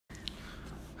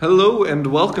Hello and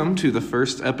welcome to the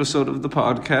first episode of the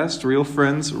podcast, Real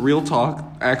Friends, Real Talk.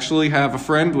 Actually have a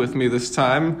friend with me this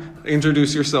time.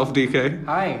 Introduce yourself, DK.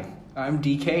 Hi, I'm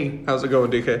DK. How's it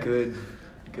going, DK?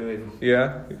 Good.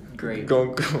 Yeah? Great.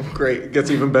 Going great.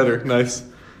 Gets even better. Nice.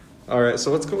 All right,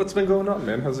 so what's been going on,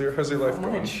 man? How's your life Not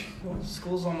going? much. Well,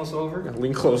 school's almost over.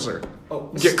 Lean closer.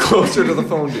 Oh, Get closer to the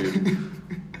phone, dude.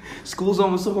 School's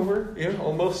almost over. Yeah,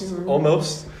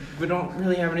 almost. We don't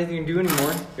really have anything to do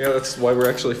anymore. Yeah, that's why we're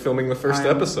actually filming the first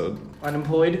I'm episode.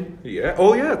 Unemployed. Yeah.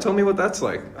 Oh, yeah. Tell me what that's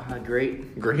like.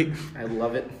 Great. Great. I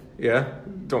love it. Yeah.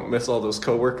 Don't miss all those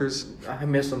coworkers. I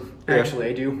miss them. Yeah. Actually,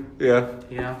 I do. Yeah.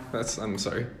 Yeah. I'm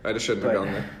sorry. I just shouldn't have But-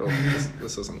 gone there. Oh,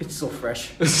 this isn't. It's so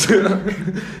fresh.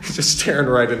 Just staring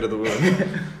right into the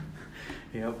wound.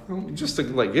 Yep. Just to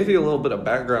give you a little bit of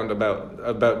background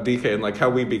about DK and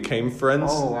how we became friends.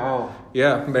 Oh, wow.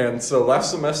 Yeah, man. So last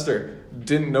semester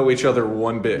didn't know each other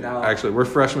one bit. No. Actually, we're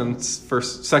freshmen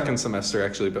second semester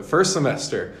actually, but first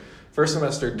semester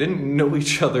didn't know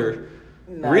each other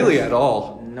really at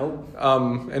all. Nope.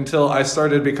 Until I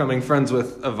started becoming friends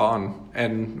with Yvonne,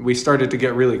 and we started to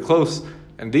get really close.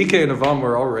 And DK and Yvonne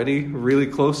were already really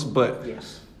close, but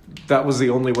Yes. that was the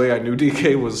only way I knew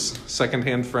DK was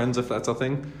secondhand friends, if that's a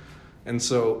thing. And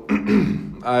so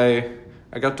I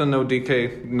got to know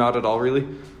DK not at all really.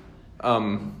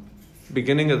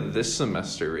 Beginning of this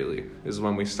semester really is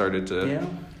when we started to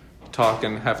talk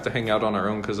and have to hang out on our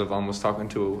own because Yvonne was talking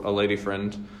to a lady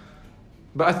friend.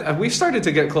 But we started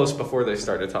to get close before they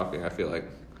started talking, I feel like.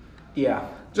 Yeah.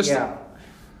 Just- yeah.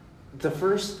 The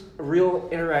first real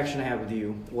interaction I had with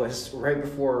you was right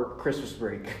before Christmas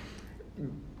break.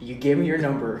 You gave me your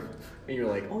number, and you're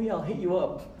like, "Oh yeah, I'll hit you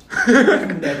up."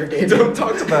 Never did. Don't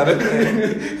talk about it.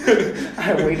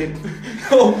 I waited.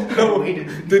 Oh, no. I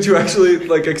waited. Did you actually,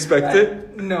 expect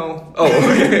it? No. Oh,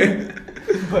 okay.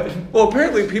 But Well,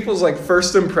 apparently people's,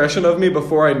 first impression of me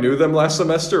before I knew them last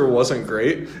semester wasn't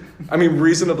great. I mean,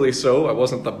 reasonably so. I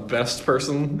wasn't the best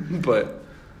person, but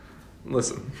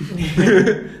listen.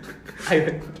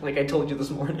 I told you this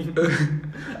morning,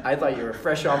 I thought you were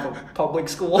fresh off of public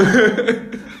school,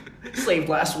 saved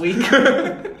last week.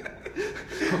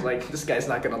 I was like, this guy's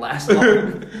not gonna last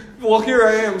long. Well, here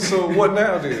I am, so what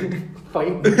now, dude?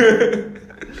 Fight.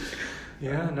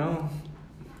 Yeah, no.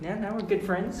 Yeah, now we're good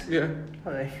friends. Yeah.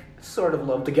 I sort of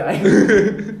love the guy.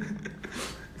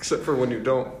 Except for when you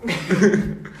don't.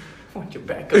 Want your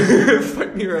back up.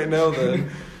 Fight me right now,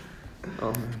 then.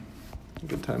 Oh, man.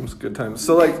 Good times.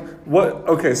 So,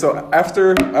 okay, so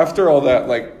after all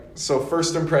that, so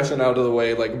first impression out of the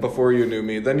way, before you knew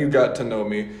me, then you got to know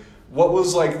me. What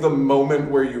was, the moment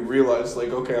where you realized,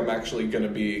 okay, I'm actually going to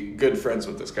be good friends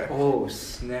with this guy? Oh,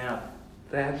 snap.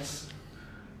 That's...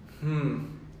 I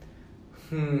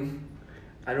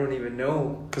don't even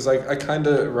know. Because I kind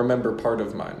of remember part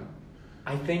of mine.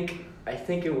 I think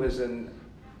it was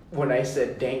when I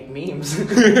said dank memes.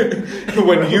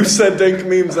 When you said dank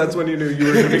memes, that's when you knew you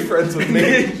were going to be friends with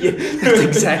me. Yeah, that's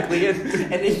exactly it.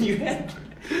 And then you had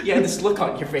this look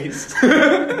on your face.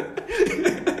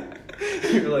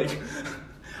 You're like,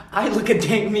 I look at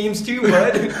dank memes too,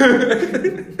 bud.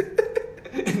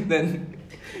 And then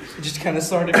it just kind of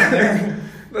started from there.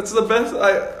 That's the best.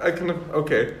 I can.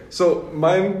 Okay, so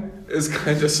mine is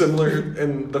kind of similar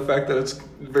in the fact that it's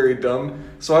very dumb.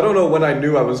 So I don't know when I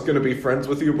knew I was going to be friends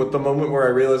with you, but the moment where I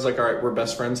realized, all right, we're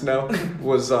best friends now,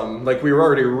 was we were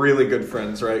already really good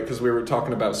friends, right? Because we were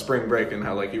talking about spring break and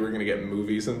how you were going to get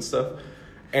movies and stuff.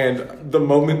 And the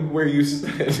moment where you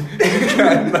said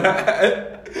Cat in the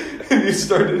Hat, you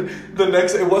started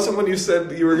it wasn't when you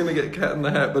said you were going to get Cat in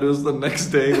the Hat, but it was the next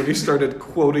day when you started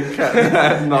quoting Cat in the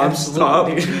Hat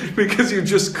nonstop because you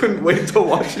just couldn't wait to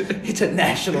watch it. It's a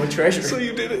national treasure. So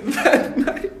you did it that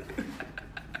night.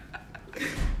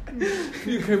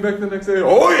 You came back the next day,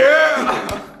 oh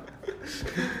yeah!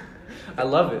 I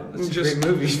love it. It's a great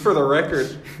movie. Just for the record,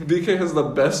 DK has the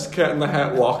best Cat in the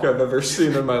Hat walk I've ever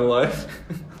seen in my life.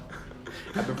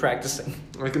 I've been practicing.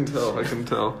 I can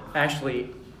tell.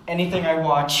 Actually, anything I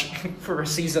watch for a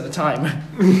season at a time,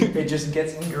 it just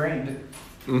gets ingrained.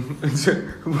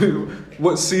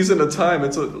 What season of time?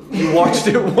 You watched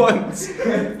it once.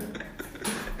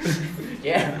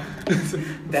 Yeah,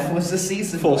 that was the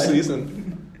season. Full bud. season.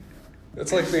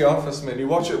 It's like The Office, man. You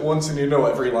watch it once and you know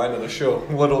every line of the show.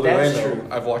 Little do I That's know, true.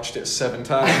 I've watched it 7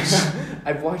 times.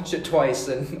 I've watched it twice,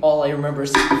 and all I remember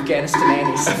is Afghanistan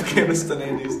Annie's. Afghanistan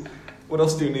Andes. What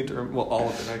else do you need to remember? Well, all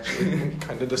of it, actually. I'm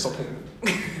kind of disappointed.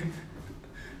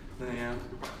 Yeah.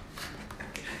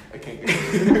 I can't get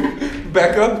it.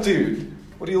 Back up, dude.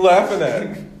 What are you laughing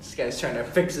at? This guy's trying to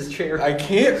fix his chair. I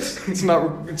can't. It's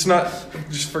not.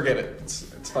 Just forget it.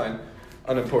 It's fine.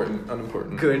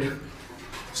 Unimportant. Good.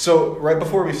 So right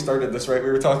before we started this, right, we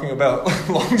were talking about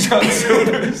Long John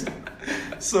Silver's.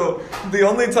 So the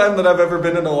only time that I've ever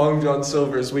been in a Long John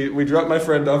Silver's, we dropped my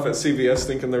friend off at CVS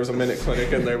thinking there was a Minute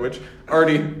Clinic in there, which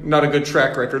already not a good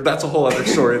track record. That's a whole other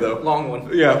story, though. Long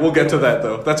one. Yeah, we'll get to that,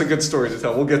 though. That's a good story to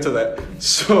tell. We'll get to that.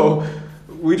 So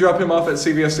we drop him off at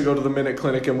CVS to go to the Minute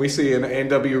Clinic, and we see an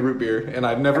A&W root beer, and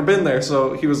I'd never been there,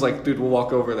 so he was like, dude, we'll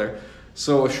walk over there.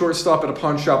 So a short stop at a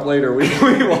pawn shop later, we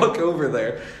walk over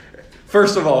there.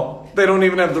 First of all, they don't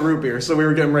even have the root beer, so we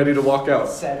were getting ready to walk out.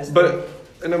 But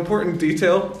an important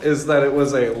detail is that it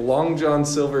was a Long John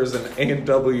Silver's and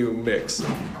A&W mix.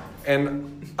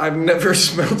 And I've never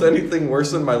smelled anything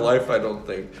worse in my life, I don't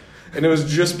think. And it was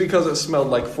just because it smelled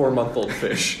like 4-month-old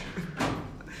fish.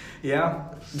 Yeah.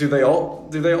 Do they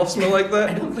all smell like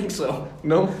that? I don't think so.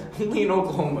 No? Only in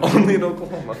Oklahoma. Only in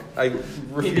Oklahoma. I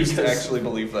refuse to actually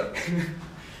believe that.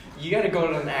 You gotta go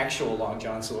to an actual Long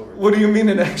John Silver. What do you mean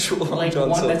an actual Long like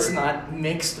John one Silver? that's not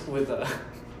mixed with a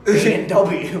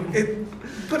A&W.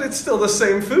 But it's still the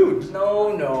same food.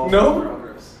 No.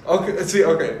 No? Okay, see,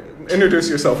 okay. Introduce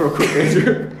yourself real quick,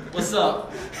 Andrew. What's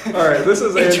up? All right, this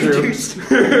is Andrew.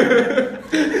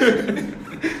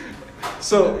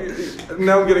 So,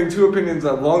 now I'm getting two opinions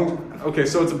on Long... Okay,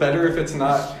 so it's better if it's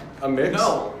not a mix?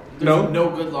 No. No? No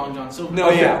good Long John Silver. No,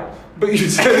 Okay. yeah. But you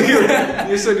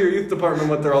said your youth department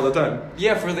went there all the time.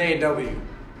 Yeah, for the A&W.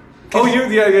 Oh,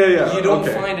 yeah. You don't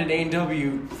okay. find an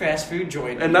A&W fast food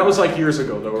joint. And that was like years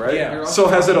ago, though, right? Yeah. So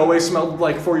has it always smelled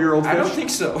like 4-year-old fish? I don't think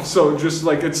so. So just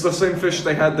like it's the same fish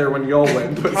they had there when y'all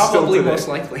went, but Probably still today. most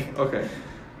likely. Okay.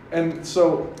 And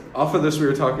so off of this, we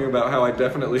were talking about how I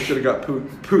definitely should have got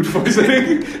food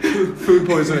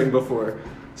poisoning before.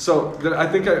 So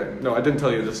I didn't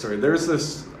tell you this story. There's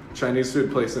this Chinese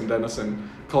food place in Denison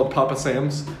called Papa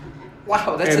Sam's.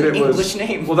 Wow, that's an English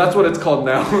name. Well, that's what it's called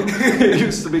now. It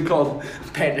used to be called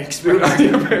Panda Express. I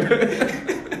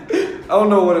don't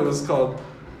know what it was called.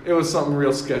 It was something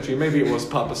real sketchy. Maybe it was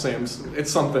Papa Sam's.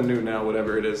 It's something new now,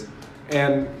 whatever it is.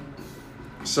 And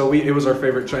so it was our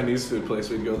favorite Chinese food place.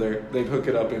 We'd go there. They'd hook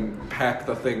it up and pack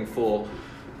the thing full.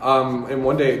 And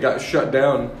one day it got shut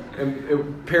down. And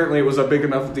apparently it was a big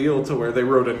enough deal to where they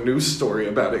wrote a news story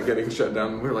about it getting shut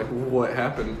down. And we were like, what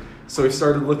happened? So we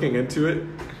started looking into it.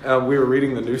 We were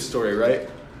reading the news story, right?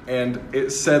 And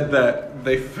it said that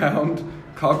they found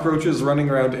cockroaches running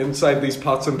around inside these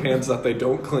pots and pans that they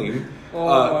don't clean.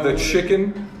 The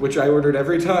chicken, which I ordered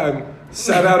every time,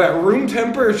 sat out at room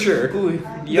temperature. Ooh,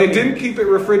 they didn't keep it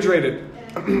refrigerated.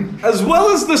 As well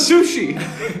as the sushi,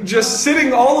 just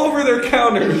sitting all over their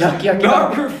counters,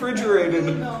 not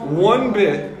refrigerated one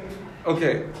bit.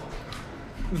 Okay,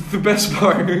 the best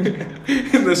part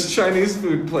in this Chinese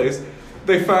food place,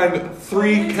 they find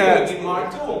 3 cats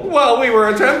while we were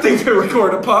attempting to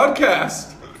record a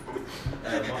podcast.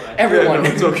 Everyone. Yeah, no,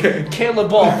 it's okay. Caleb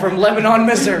Ball from Lebanon,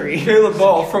 Missouri. Caleb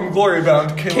Ball from Glory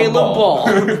Bound. Caleb Ball.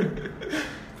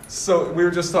 So we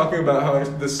were just talking about how I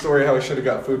should have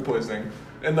got food poisoning.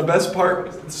 And the best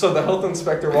part, so the health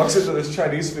inspector walks into this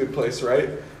Chinese food place, right?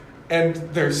 And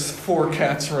there's 4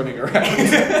 cats running around.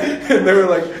 And they were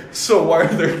like, so why are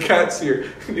there cats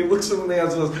here? And he looks them in the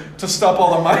eyes and goes, to stop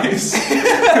all the mice.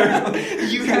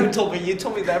 You haven't told me. You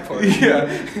told me that part. Yeah.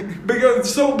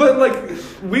 But like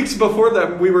weeks before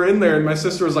that, we were in there and my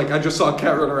sister was like, I just saw a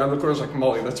cat run around the corner. I was like,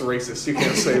 Molly, that's racist. You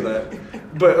can't say that.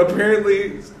 But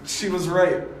apparently she was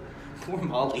right. Poor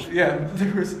Molly. Yeah,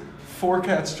 there was 4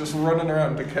 cats just running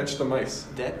around to catch the mice.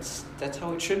 That's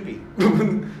how it should be.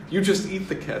 You just eat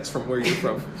the cats from where you're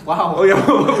from. Wow. Oh yeah,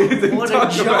 we didn't What a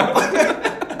talk joke.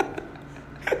 about.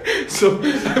 So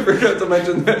I forgot to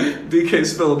mention that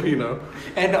DK's Filipino.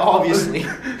 And obviously,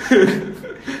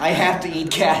 I have to eat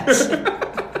cats.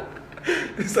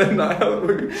 Is that not how it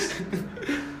works?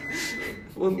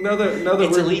 Well, now that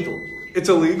It's illegal. It's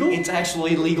illegal? It's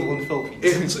actually illegal in the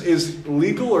Philippines. Is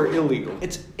legal or illegal?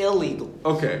 It's illegal.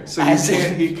 Okay, so you As in-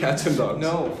 can't eat cats and dogs.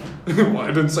 No. Well, I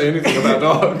didn't say anything about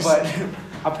dogs. But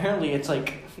apparently it's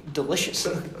like delicious.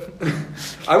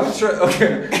 I would try.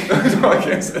 Okay, no, I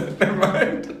can't say that. Never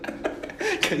mind.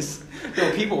 Because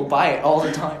people buy it all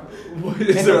the time.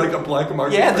 Is there like a black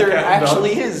market? Yeah, for there cat and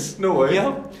actually dogs? is. No way.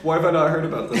 Yep. Why have I not heard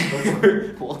about this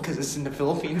before? Well, because it's in the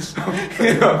Philippines.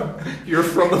 Yeah, you're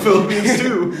from the Philippines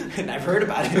too. And I've heard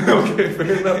about it. Okay,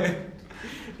 fair enough.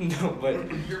 No, but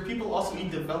Your people also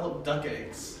eat developed duck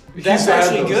eggs. that's He's had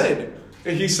actually those.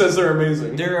 good. He says they're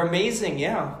amazing. They're amazing,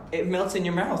 yeah. It melts in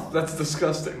your mouth. That's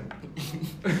disgusting.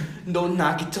 Don't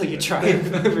knock it till you try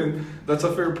it. I mean, that's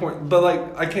a fair point. But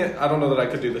like, I don't know that I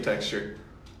could do the texture.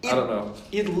 I don't know.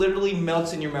 It literally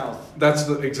melts in your mouth.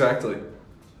 Exactly.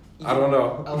 I don't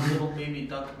know. A little baby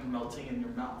duck melting in your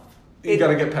mouth. You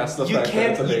gotta get past the fact that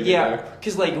it's a baby yeah, duck.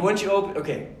 because like once you open,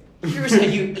 okay, here's how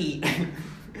you eat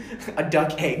a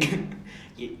duck egg.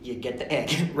 You get the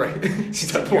egg. Right.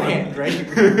 Step Step your one. hand,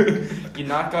 right? You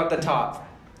knock out the top.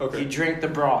 Okay. You drink the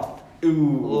broth. A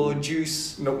Ooh. little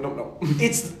juice. Nope.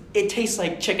 It tastes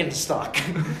like chicken stock,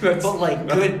 That's but like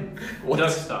not- good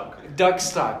Duck stock. duck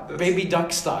stock, That's- baby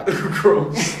duck stock.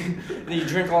 Gross. Then you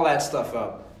drink all that stuff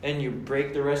up, and you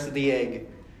break the rest of the egg,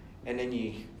 and then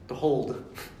you hold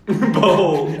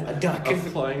Bold. a duck, A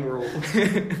flying roll.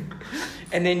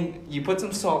 and then you put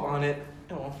some salt on it.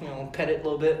 Pet it a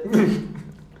little bit,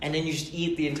 and then you just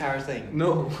eat the entire thing.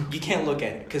 No. You can't look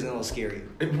at it because then it'll scare you.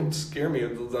 It won't scare me.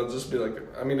 I'll just be like,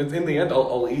 I mean, in the end,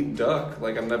 I'll eat duck.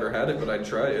 Like, I've never had it, but I'd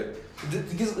try it.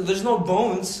 Because there's no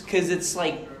bones, because it's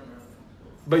like,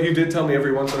 But you did tell me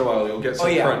every once in a while you'll get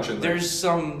some crunch in there. there's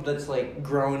some that's like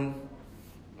grown,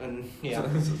 and yeah,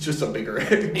 It's just a bigger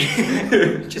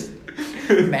egg. just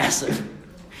massive.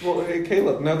 Well, hey,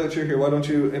 Caleb, now that you're here, why don't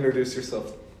you introduce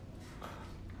yourself?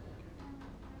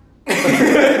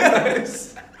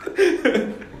 Nice.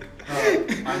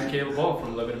 I'm Caleb Ball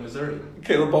from Lebanon, Missouri.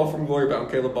 Caleb Ball from Glory Bound.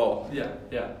 Caleb Ball. Yeah,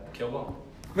 Caleb Ball.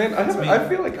 Man, That's me. I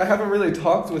feel like I haven't really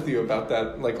talked with you about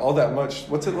that, like, all that much.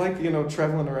 What's it like,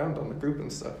 traveling around on the group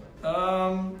and stuff?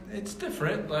 It's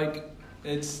different. Like,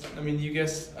 I guess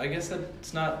that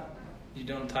it's not. You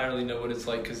don't entirely know what it's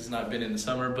like because it's not been in the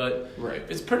summer, but Right.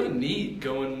 it's pretty neat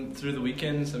going through the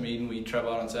weekends. I mean, we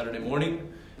travel out on Saturday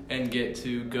morning and get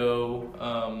to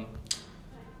go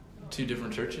to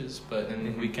different churches,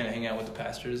 and we kind of hang out with the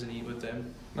pastors and eat with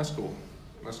them. That's cool.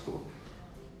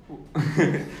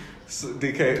 So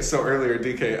DK, earlier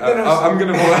DK, No, I'm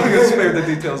gonna spare the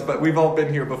details, but we've all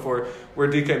been here before where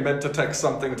DK meant to text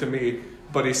something to me,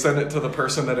 but he sent it to the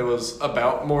person that it was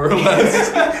about, more or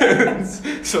less.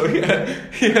 So he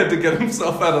had to get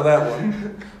himself out of that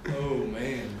one. Oh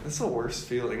man. That's the worst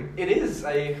feeling. It is.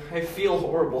 I feel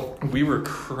horrible. We were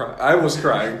I was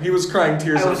crying. He was crying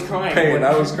tears I was of crying pain. when-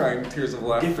 I was crying tears of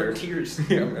laughter. Different tears.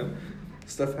 Yeah, man.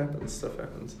 Stuff happens.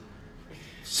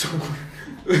 So,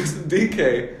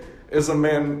 DK is a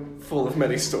man full of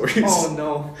many stories. Oh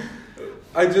no.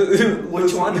 I just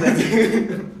Which one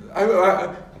then?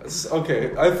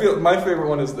 Okay, I feel my favorite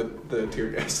one is the tear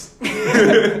gas.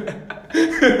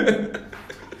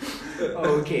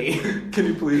 Okay. Can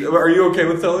you please? Are you okay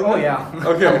with telling? Oh that? yeah.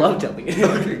 Okay. I love telling it.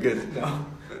 Okay, good. No.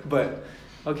 But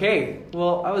okay.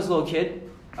 Well, I was a little kid.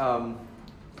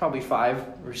 Probably 5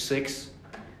 or 6.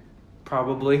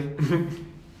 Probably.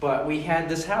 But we had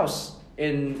this house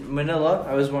in Manila.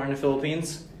 I was born in the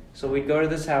Philippines. So we'd go to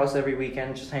this house every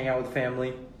weekend, just hang out with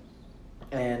family.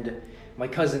 And my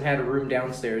cousin had a room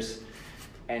downstairs.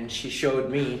 And she showed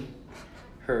me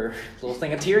her little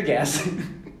thing of tear gas.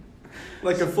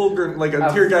 Like a full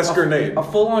tear gas grenade. A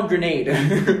full-on grenade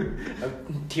of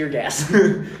tear gas.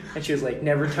 And she was like,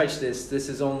 never touch this. This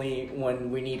is only when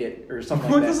we need it, or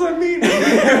something What like does that. that mean?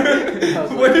 I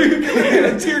was What like- are you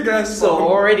getting a tear gas So from?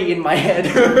 already in my head,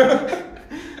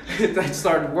 that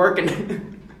started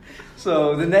working.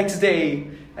 So the next day,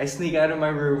 I sneak out of my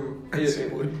room.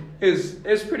 It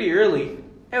was pretty early.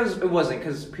 It wasn't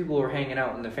because people were hanging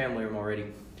out in the family room already.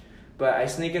 But I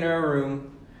sneak into her room.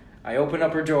 I open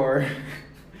up her door,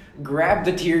 grab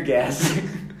the tear gas,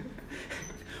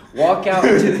 walk out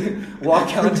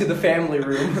into the family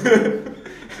room,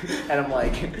 and I'm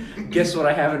like, guess what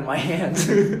I have in my hands?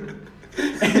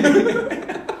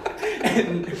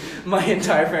 And my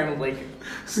entire family was like,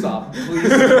 stop, please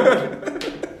don't.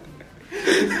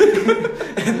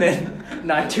 And then,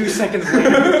 not 2 seconds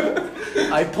later,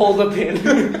 I pulled the pin,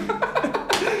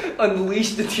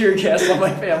 unleashed the tear gas on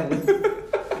my family.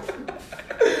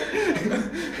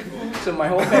 So my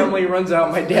whole family runs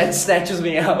out. My dad snatches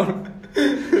me out.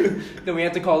 Then we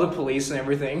have to call the police and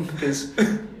everything because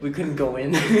we couldn't go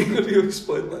in. How do you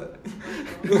explain that?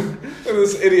 And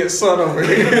this idiot son over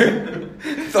here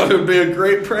thought it would be a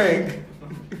great prank.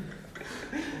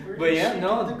 But yeah,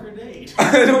 no. The grenade.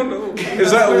 I don't know.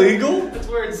 Is that legal? That's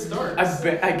where it starts.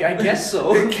 I guess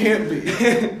so. It can't be.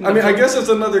 I mean, I guess it's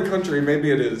another country.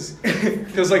 Maybe it is.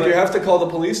 Because, you have to call the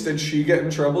police. Did she get in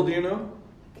trouble? Do you know?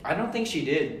 I don't think she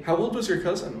did. How old was your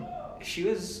cousin? She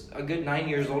was a good 9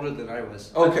 years older than I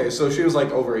was. Okay, so she was,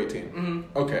 over 18. Mm-hmm.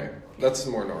 Okay, that's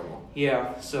more normal.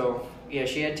 Yeah, so, yeah,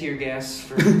 she had tear gas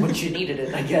for when she needed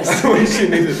it, I guess. That's when she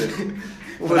needed it.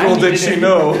 But I Little did needed she it.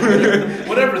 know.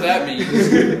 Whatever that means.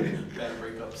 Bad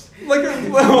breakups.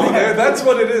 That's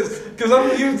what it is. Because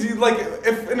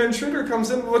if an intruder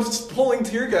comes in, what's pulling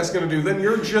tear gas going to do? Then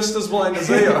you're just as blind as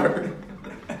they are.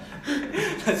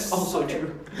 That's also true.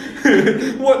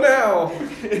 What now?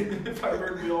 If I were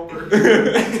to be over.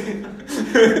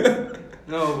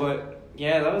 No, but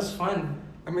yeah, that was fun.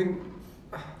 I mean,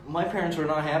 My parents were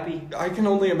not happy. I can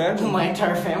only imagine. My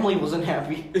entire family wasn't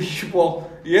happy. Well,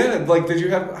 yeah, like, did you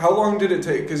have, how long did it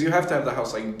take? Because you have to have the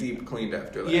house, like, deep cleaned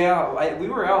after that. Yeah, we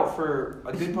were out for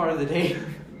a good part of the day.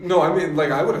 No, I mean,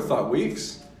 like, I would have thought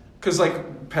weeks. Because,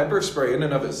 like, pepper spray in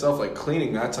and of itself, like,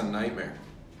 cleaning, that's a nightmare.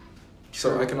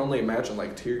 So True. I can only imagine,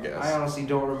 like, tear gas. I honestly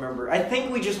don't remember. I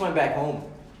think we just went back home.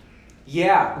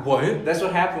 Yeah, What? that's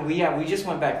what happened. We just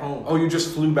went back home. Oh, you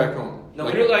just flew back home? No,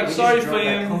 Like- You're like, we sorry, just drove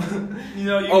back fam. home. You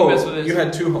know, you can mess with Oh, this. you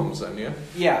had 2 homes then, yeah?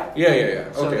 Yeah.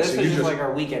 Yeah. So Okay, this so was you just just... like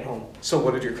our weekend home. So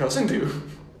what did your cousin do?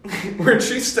 Where'd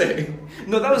she stay?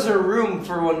 No, that was her room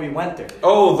for when we went there.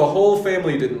 Oh, the whole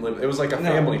family didn't live... It was like a No.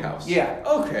 family house. Yeah.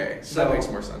 Okay, so that So- makes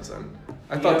more sense then.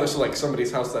 I thought Yep. this was like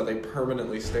somebody's house that they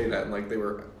permanently stayed at and like they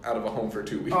were out of a home for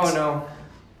 2 weeks. Oh no,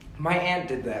 my aunt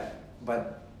did that,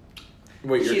 but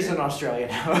Wait, she's in Australia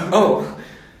now. Oh,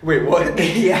 wait, what?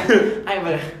 Yeah,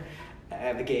 I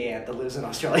have a gay aunt that lives in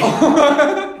Australia.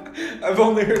 I've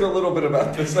only heard a little bit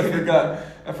about this. I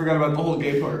forgot about the whole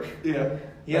gay part. Yeah,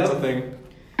 Yep. that's a thing.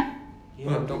 Yeah.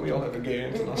 Well, don't we all have a gay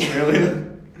aunt in Australia?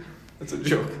 That's a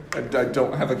joke. I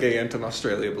don't have a gay aunt in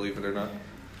Australia, believe it or not.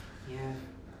 Yeah.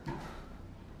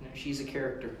 No, she's a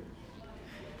character.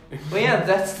 Well, yeah,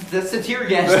 that's the tear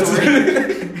gas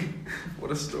story.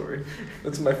 What a story.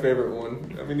 That's my favorite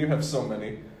one. I mean, you have so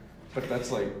many, but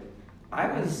that's like, I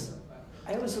was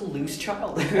a loose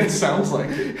child. it sounds like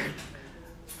it.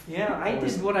 Yeah, I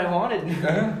did what I wanted.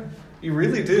 Yeah, you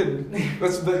really did.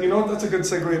 You know what? That's a good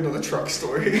segue into the truck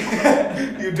story.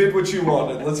 You did what you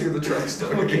wanted. Let's hear the truck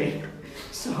story. Okay,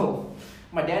 so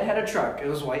my dad had a truck. It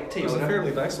was white It was a Toyota.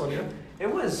 fairly nice one, yeah.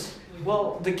 It was.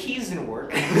 Well, the keys didn't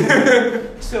work.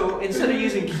 So instead of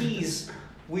using keys,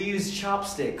 we used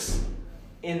chopsticks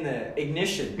in the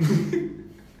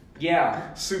ignition.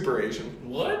 Yeah. Super Asian.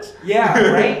 What? Yeah,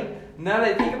 right? Now that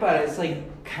I think about it, it's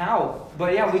like, how?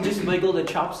 But yeah, we just wiggled a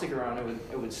chopstick around,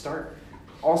 it would start.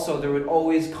 Also, there would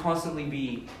always constantly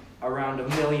be around 1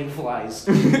 million flies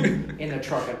in the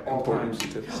truck at all Important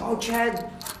times. details. Oh,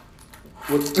 Chad.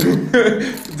 What?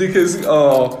 DK's,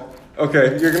 oh,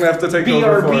 okay, you're gonna have to take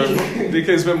over for BRB. him.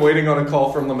 DK's been waiting on a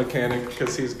call from the mechanic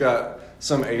because he's got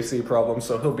some AC problems,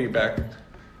 so he'll be back.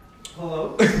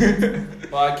 Hello?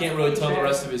 Well, I can't really tell the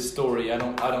rest of his story. I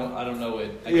don't know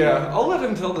it. I Yeah, can't. I'll let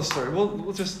him tell the story.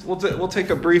 We'll take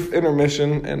a brief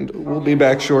intermission and we'll be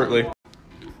back shortly.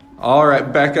 All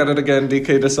right, back at it again.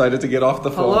 DK decided to get off the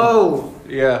phone. Hello.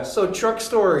 Yeah. So, truck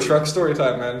story. Truck story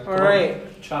time, man. All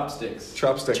right. Chopsticks.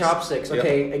 Chopsticks. Chopsticks. Yep.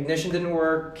 Okay, ignition didn't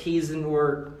work, keys didn't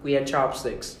work. We had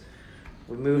chopsticks.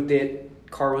 We moved it.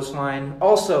 Car was fine.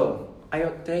 Also,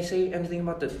 did I say anything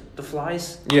about the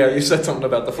flies? Yeah, you said something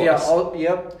about the flies. Yeah.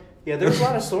 Yep. Yeah. There's a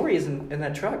lot of stories in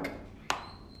that truck.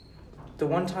 The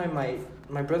one time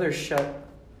my brother shut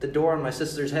the door on my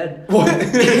sister's head. What?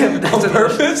 That's On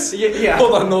purpose? Yeah.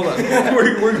 Hold on.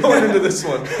 We're going into this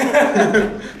one.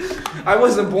 I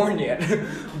wasn't born yet,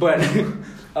 but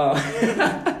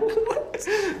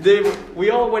we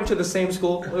all went to the same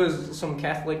school. It was some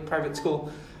Catholic private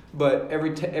school, but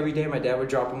every day my dad would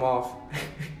drop him off.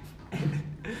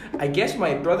 I guess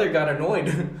my brother got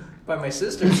annoyed by my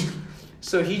sisters,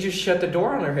 so he just shut the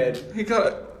door on her head. He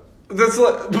got that's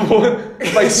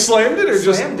like slammed it or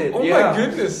just Slammed it, Oh yeah. my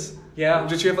goodness. Yeah,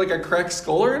 Did she have like a cracked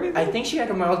skull or anything? I think she had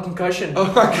a mild concussion. Oh,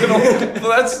 I can only, well,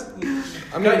 that's.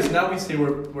 I mean, Guys, now we see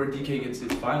where DK gets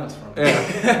his violence from.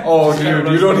 yeah. Oh, dude,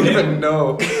 you don't even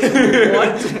know.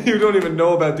 What? You don't even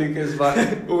know about DK's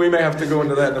violence. Well, we may have to go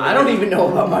into that. In a I don't minute. even know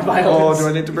about my Oh, violence. do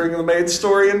I need to bring the maid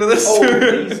story into this? Oh,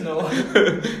 please no.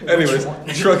 Anyways, Which one?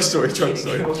 truck story.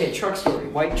 Okay, truck story.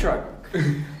 White truck.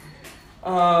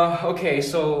 Okay,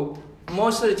 so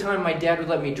most of the time my dad would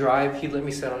let me drive. He'd let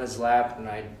me sit on his lap and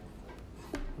I'd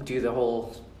do the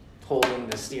whole holding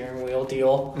the steering wheel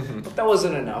deal. Mhm. But that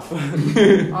wasn't enough.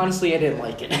 Honestly, I didn't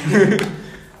like it.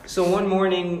 So one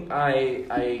morning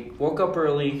I woke up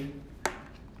early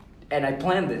and I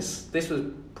planned this. This was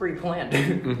pre-planned.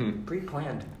 Mhm.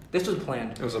 Pre-planned. This was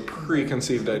planned. It was a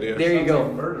preconceived idea. There you Sounds go.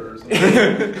 like murder or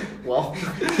something. Well,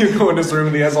 You go in his room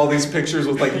and he has all these pictures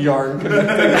with like yarn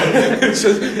connected. It's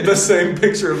just the same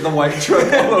picture of the white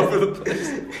truck all over the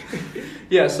place.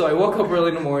 yeah, so I woke up early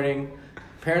in the morning.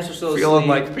 Parents were still Feeling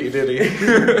asleep. like P.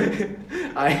 Diddy.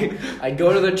 I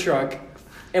go to the truck,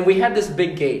 and we had this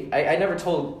big gate. I never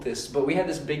told this, but we had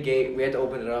this big gate. We had to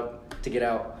open it up to get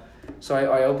out. So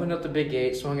I opened up the big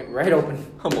gate, swung it right open.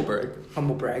 Humble brag.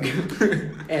 Humble brag.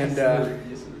 And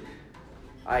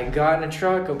I got in a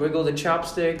truck, I wiggled the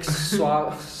chopsticks,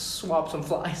 swap some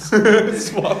flies.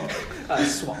 Swap.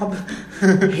 Swap.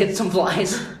 Hit some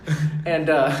flies. And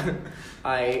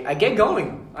I get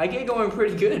going. I get going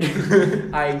pretty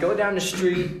good. I go down the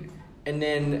street, and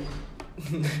then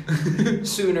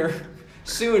soon,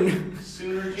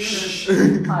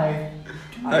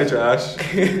 Hi, Josh.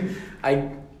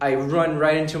 I run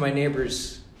right into my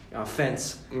neighbor's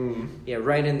fence. Yeah,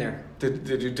 right in there.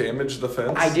 Did you damage the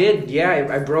fence? I did. Yeah,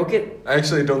 I broke it. I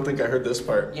actually don't think I heard this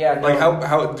part. Yeah, no. Like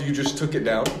how you just took it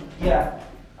down? Yeah,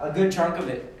 a good chunk of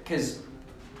it, cause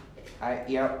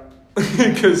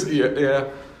Because yeah.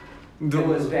 it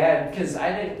was bad. Cause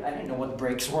I didn't know what the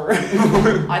brakes were.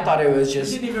 I thought it was You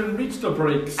just. didn't even reach the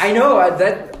brakes. I know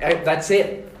that's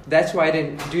it. That's why I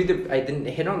didn't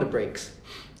hit on the brakes.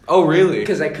 Oh really?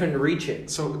 Because I couldn't reach it.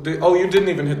 So you didn't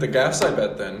even hit the gas, I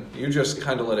bet. Then you just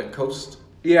kind of let it coast.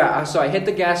 Yeah, so I hit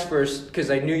the gas first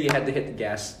because I knew you had to hit the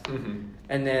gas,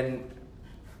 and then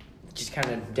just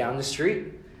kind of down the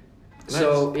street. Nice.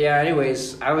 So yeah.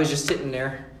 Anyways, I was just sitting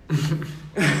there.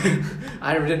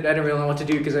 I didn't really know what to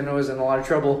do because I know I was in a lot of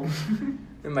trouble.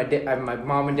 And my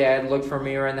mom and dad looked for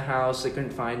me around the house. They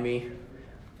couldn't find me.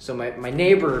 So my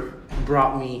neighbor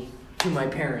brought me to my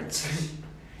parents.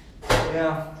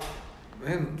 Yeah,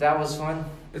 Man, that was fun.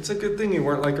 it's a good thing you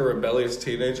weren't like a rebellious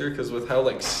teenager, because with how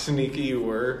like sneaky you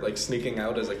were, like sneaking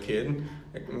out as a kid,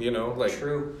 you know, like.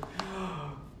 True.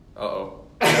 Uh-oh.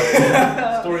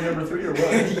 Story number 3 or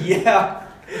what? Yeah.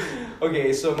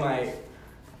 Okay, so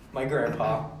my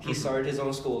grandpa, he started his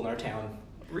own school in our town.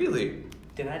 Really?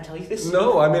 Didn't I tell you this?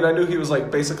 No, I mean I knew he was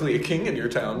like basically a king in your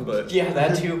town, but. Yeah,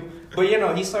 that too. But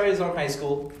he started his own high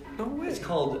school. No way. It's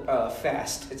called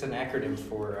FAST. It's an acronym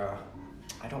for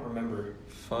I don't remember.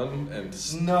 Fun and.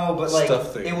 No, but like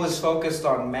stuff things. it was focused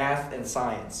on math and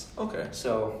science. Okay.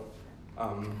 So,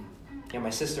 my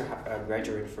sister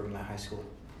graduated from that high school.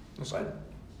 That's But,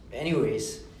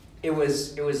 anyways, it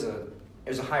was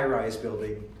a high rise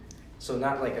building, so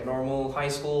not like a normal high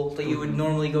school that you would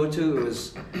normally go to.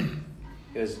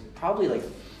 It was probably like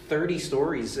 30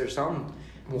 stories or something,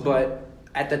 Wow. but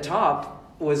at the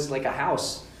top was like a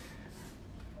house.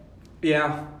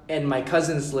 Yeah, and my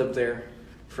cousins lived there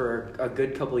for a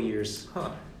good couple years.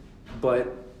 Huh. But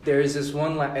there's this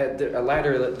one a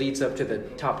ladder that leads up to the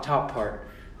top part.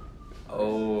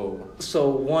 Oh.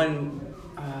 So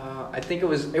I think it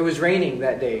was raining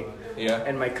that day, Yeah.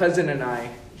 and my cousin and I,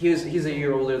 he's a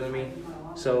year older than me,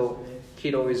 so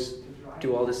he'd always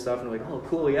do all this stuff, and I'm like, oh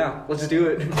cool, yeah, let's do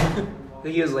it.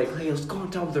 And he was like, hey, let's go on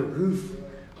top of the roof.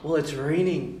 Well, it's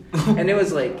raining, and it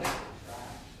was like,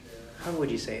 how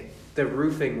would you say it? The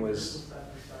roofing was.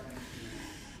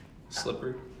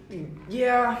 Slippery.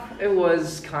 Yeah, it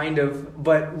was kind of,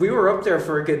 but we were up there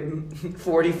for a good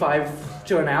 45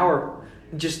 to an hour,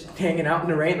 just hanging out in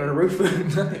the rain on a roof,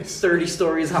 Nice. 30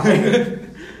 stories high.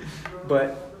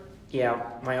 But yeah,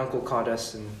 my uncle caught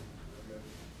us and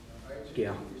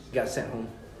yeah, got sent home.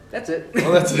 That's it.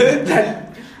 Oh, that's it?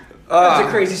 That's a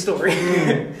crazy story.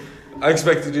 I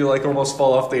expected you to like almost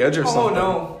fall off the edge or Oh something.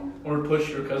 no. Or push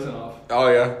your cousin off. Oh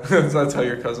yeah, that's how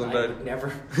your cousin I died.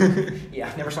 never.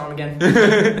 Yeah, never saw him again.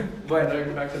 But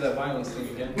But back to that violence thing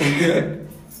again.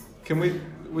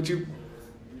 Would you,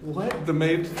 what? the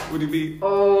maid, would you be?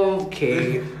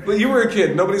 Okay. But you were a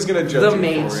kid. Nobody's gonna judge The you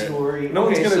main for it. story. No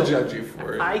one's Okay, gonna so judge you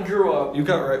for it. I grew up. You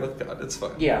got right with God. It's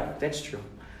fine. Yeah, that's true.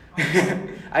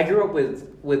 I grew up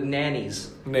with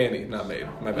nannies. Nanny, not maid.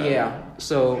 My bad. Yeah,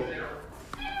 so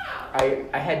I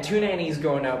had 2 nannies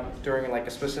growing up during like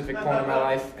a specific point of my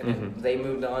life, and then they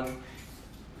moved on.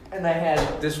 And I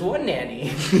had this one nanny.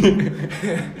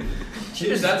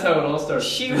 That's how it all started.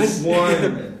 She was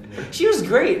she was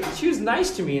great. She was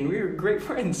nice to me, and we were great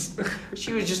friends.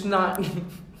 She was just not.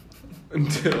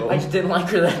 Until. I just didn't like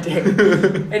her that day.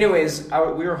 Anyways,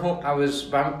 we were home.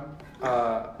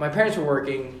 My parents were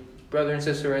working. Brother and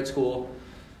sister were at school.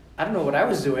 I don't know what I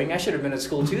was doing. I should have been at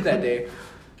school too that day.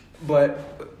 But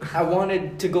I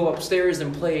wanted to go upstairs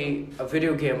and play a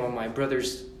video game on my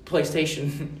brother's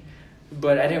PlayStation.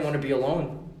 But I didn't want to be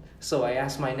alone. So I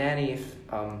asked my nanny if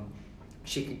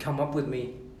she could come up with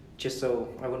me just so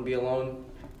I wouldn't be alone.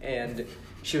 And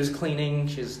she was cleaning,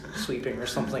 she was sweeping or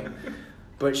something.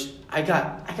 But I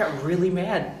got really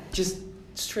mad. Just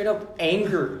straight up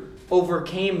anger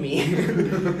overcame me.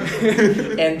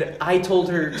 And I told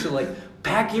her to like,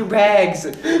 pack your bags,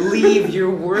 leave, you're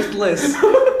worthless.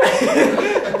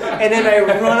 And then I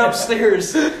run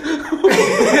upstairs.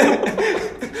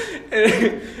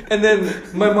 And then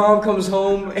my mom comes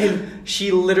home and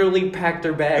she literally packed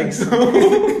her bags.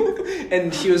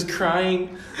 And she was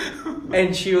crying.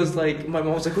 And she was like, my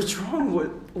mom was like, what's wrong?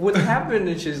 What happened?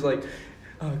 And she's like,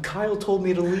 Kyle told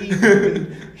me to leave.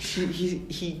 And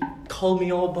he called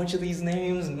me all a bunch of these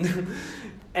names,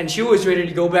 and she was ready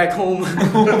to go back home.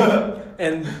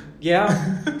 And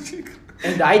yeah,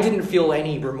 and I didn't feel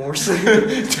any remorse To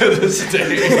this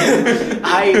day.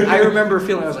 I remember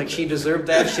feeling I was like, she deserved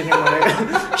that.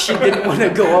 She didn't want to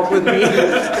go up with me.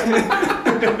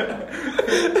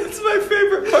 That's my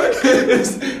favorite part.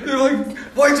 Is they're like,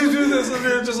 why'd you do this? And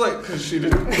they're just like, because she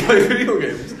didn't play video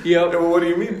games. Yep. Well, what do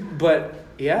you mean? But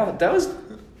yeah, that was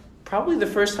probably the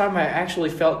first time I actually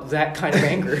felt that kind of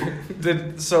anger.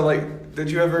 Did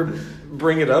you ever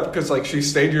bring it up? Because like she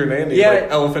stayed your nanny, Yeah. like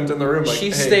elephant in the room. Like, She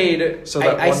hey. stayed. So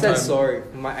that I one said time- sorry.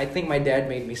 I think my dad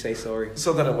made me say sorry.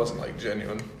 So then it wasn't like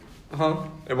genuine. Huh?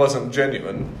 It wasn't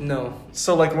genuine. No.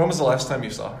 So like, when was the last time you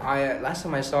saw her? Last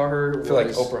time I saw her I feel like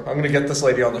Oprah. I'm gonna get this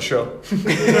lady on the show.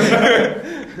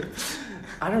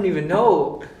 I don't even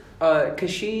know, cause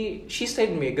she stayed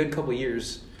with me a good couple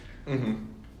years, Mm-hmm.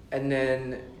 and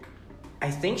then I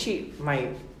think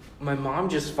my mom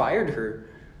just fired her,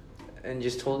 and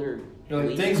just told her. You're like,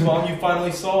 leave. thanks, Mom, you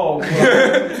finally saw.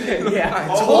 Yeah,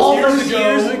 All all those those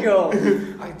years years ago.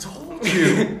 I told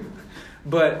you.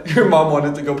 But Your mom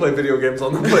wanted to go play video games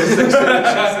on the PlayStation and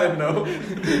she said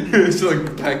no. She's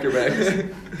like, pack your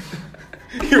bags.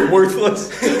 You're worthless.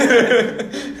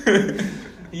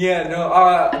 yeah,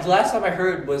 no. The last time I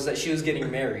heard was that she was getting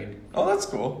married. Oh, that's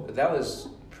cool. That was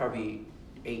probably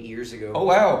 8 years ago. Oh,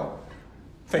 wow.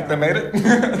 Think they made it?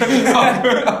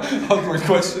 Awkward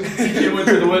question. You went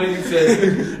to the wedding and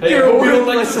said, hey, You're I hope you don't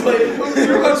like worthless. to play.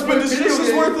 Your husband is just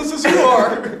as worthless as you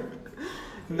are.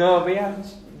 No, but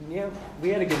yeah, we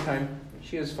had a good time.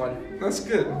 She was fun. That's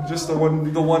good. Just the one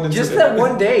incident. Just that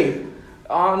one day.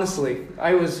 Honestly,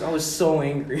 I was so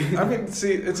angry. I mean,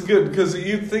 see, it's good because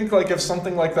you think like if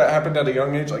something like that happened at a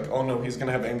young age, like, oh no, he's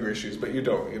gonna have anger issues, but you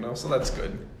don't, you know. So that's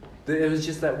good. It was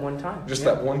just that one time. Just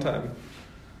Yeah. that one time.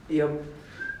 Yep.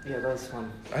 Yeah, that was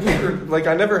fun. I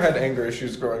never had anger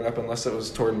issues growing up unless it was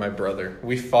toward my brother.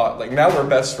 We fought. Like now we're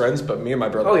best friends, but me and my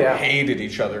brother Oh, yeah. hated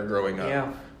each other growing up.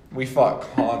 Yeah. We fought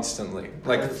constantly,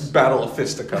 like That's- battle of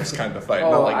fisticuffs kind of fight,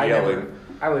 not like I yelling. never.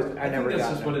 I I never think that's got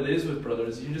just that. what it is with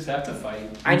brothers. You just have to fight.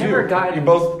 I You never do. got. You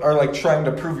both are like trying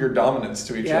to prove your dominance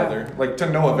to each Yeah. other, like to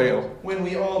no avail. When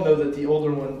we all know that the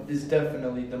older one is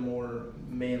definitely the more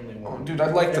manly Oh, one. dude,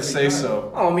 I'd like to Every say time.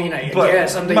 so. Oh, I mean, I But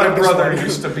guess I'm the my youngest brother one.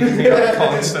 used to beat me up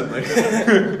constantly.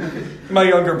 My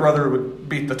younger brother would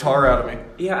beat the tar out of me.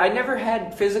 Yeah, I never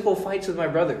had physical fights with my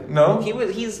brother. No?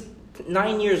 He's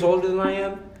 9 years older than I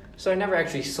am, so I never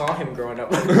actually saw him growing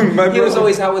up. My He was brother-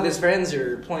 always out with his friends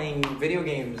or playing video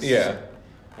games. Yeah.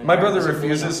 And My I brother wasn't really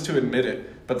refuses to admit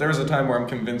it, but there was a time where I'm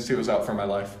convinced he was out for my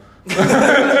life.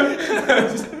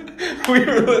 We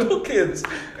were little kids,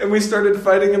 and we started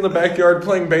fighting in the backyard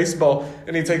playing baseball.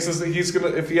 And he takes us.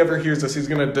 If he ever hears us, he's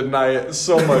gonna deny it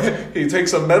so much. He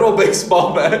takes a metal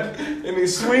baseball bat and he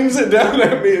swings it down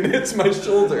at me and hits my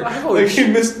shoulder. Ouch. Like he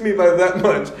missed me by that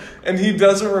much, and he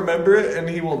doesn't remember it, and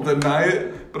he will deny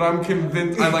it. But I'm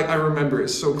convinced. I remember it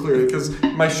so clearly because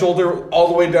my shoulder all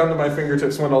the way down to my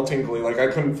fingertips went all tingly. Like I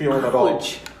couldn't feel him at all.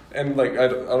 Ouch. And like I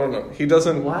don't know, he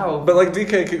doesn't. Wow. But like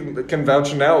DK can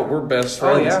vouch now. We're best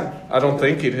Oh, friends. yeah. I don't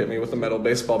think he'd hit me with a metal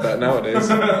baseball bat nowadays.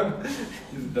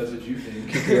 That's what you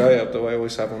think. Keep your eye out though. I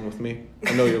always have one with me.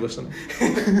 I know you're listening.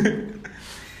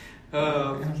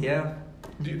 Yeah.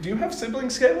 Do you have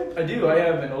siblings, Caleb? I do. I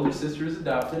have an older sister who's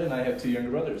adopted, and I have 2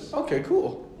 younger brothers. Okay,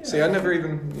 cool. Yeah. See, I never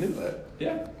even knew that.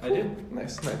 Yeah, I do.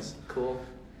 Nice, nice. Cool.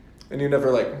 And you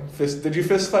never did you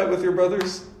fist fight with your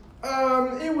brothers?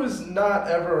 It was not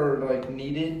ever like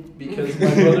needed because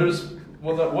my brothers.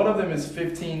 Well, one of them is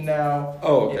 15 now.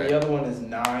 Oh, And okay. the other one is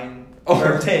 9 Oh.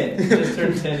 or 10. Just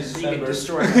turned 10 in So you can December.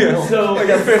 destroy Yeah. my So I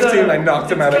got 15, I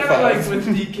knocked him out at It's kinda 5. like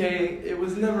with DK, it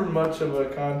was never much of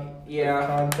a Yeah.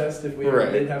 contest if we Right.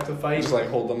 ever did have to fight. Just like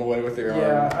hold them away with your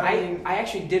Yeah. arm. I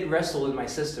actually did wrestle with my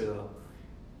sister though,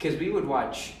 because we would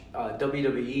watch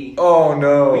WWE. Oh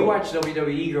no. We watched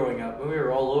WWE growing up, and we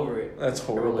were all over it. That's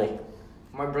We were like, horrible.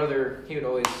 my brother, he would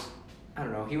always, I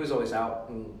don't know, he was always out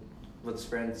and with his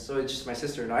friends, so it's just my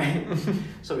sister and I.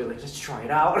 So we were like, let's try it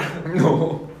out.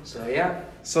 No. So yeah,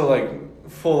 So like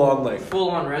full on like. full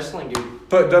on wrestling, dude.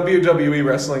 But WWE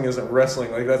wrestling isn't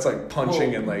wrestling. Like that's like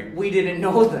punching Well, and like. we didn't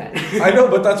know that. I know,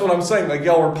 but that's what I'm saying. Like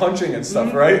y'all were punching and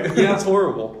stuff, Mhm. right? Yeah. It's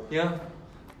horrible. Yeah.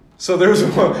 So there's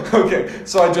one. Okay,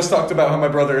 so I just talked about how my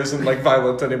brother isn't like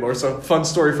violent anymore. So fun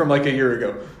story from like a year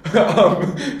ago.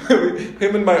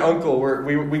 Him and my uncle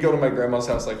we go to my grandma's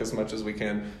house like as much as we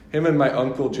can. Him and my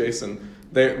uncle Jason.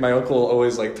 My uncle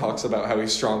always like talks about how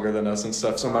he's stronger than us and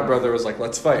stuff. So my brother was like,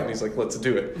 "Let's fight," and he's like, "Let's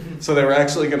do it." So they were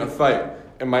actually gonna fight,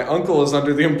 and my uncle is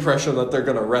under the impression that they're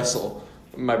gonna wrestle.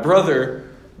 My brother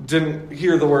didn't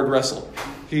hear the word wrestle.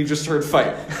 He just heard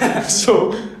fight.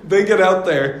 So they get out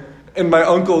there, and my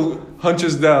uncle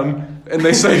hunches down, and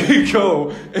they say,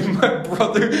 go. And my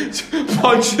brother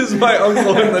punches my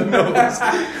uncle in the nose.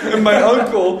 And my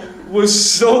uncle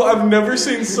was so, I've never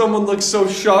seen someone look so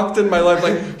shocked in my life.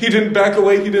 Like, he didn't back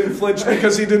away, he didn't flinch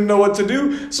because he didn't know what to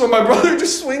do. So my brother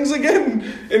just swings again,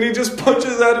 and he just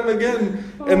punches at him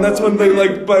again. And that's when my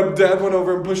dad went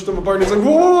over and pushed him apart. And he's like,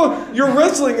 whoa, you're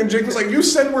wrestling. And Jake was like, you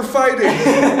said we're fighting.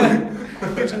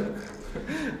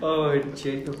 Oh,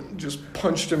 Jacob. Just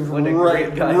punched him What a right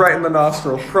great guy. in the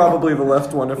nostril. Probably the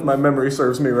left one, if my memory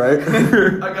serves me right.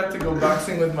 I got to go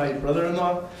boxing with my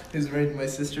brother-in-law, who's married to my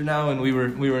sister now, and we were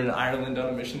in Ireland on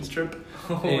a missions trip.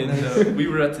 And we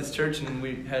were at this church, and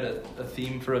we had a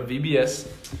theme for a VBS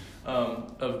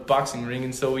of boxing ring,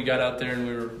 and so we got out there and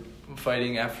we were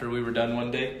fighting after we were done one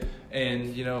day. And,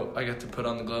 I got to put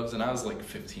on the gloves, and I was like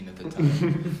 15 at the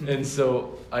time. And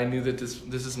so I knew that this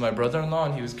is my brother-in-law,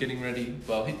 and he was getting ready.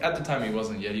 Well, at the time he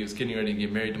wasn't yet. He was getting ready to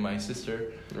get married to my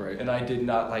sister. Right. And I did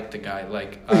not like the guy. I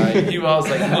was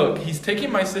like, look, he's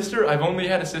taking my sister. I've only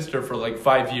had a sister for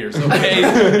 5 years,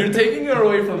 okay? You're taking her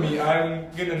away from me. I'm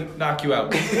going to knock you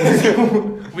out.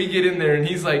 So we get in there, and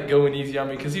he's going easy on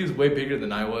me because he was way bigger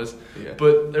than I was. Yeah.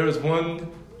 But there was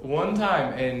one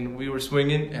time, and we were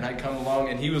swinging, and I come along,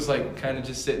 and he was kind of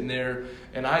just sitting there,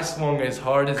 and I swung as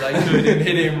hard as I could and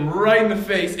hit him right in the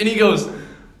face, and he goes,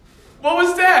 what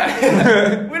was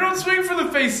that? We don't swing for the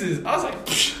faces. I was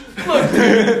like, look,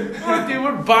 dude,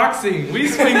 we're boxing. We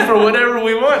swing for whatever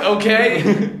we want, okay?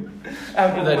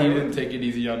 After that, he didn't take it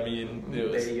easy on me, and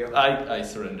it was, There you go. I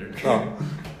surrendered Oh.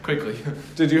 quickly.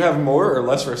 Did you have more or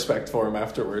less respect for him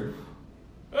afterward?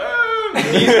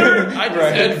 Neither. I just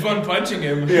Right. had fun punching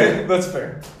him. Yeah, that's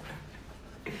fair.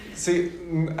 See,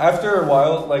 after a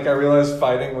while, I realized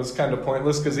fighting was kind of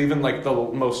pointless because even the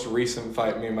most recent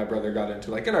fight me and my brother got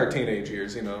into, in our teenage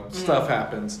years, stuff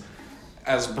happens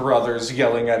as brothers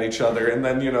yelling at each other, and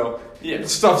then, Yeah.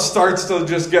 stuff starts to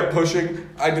just get pushing.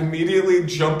 I'd immediately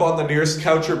jump on the nearest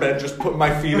couch or bed, just put my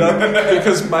feet up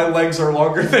because my legs are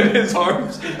longer than his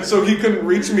arms, so he couldn't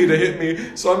reach me to hit me,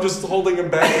 so I'm just holding him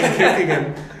back and kicking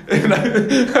him. And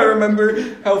I remember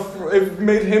how it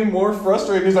made him more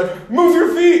frustrated. He's like, move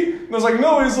your feet! And I was like,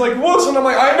 no, he's like, whoosh! And I'm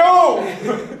like, I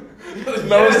know!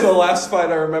 That was the last fight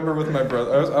I remember with my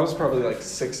brother. I was probably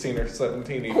 16 or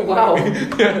 17 even. Wow.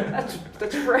 Yeah.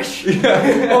 That's fresh.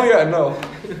 Yeah. Oh yeah, no.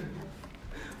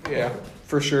 Yeah,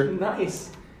 for sure.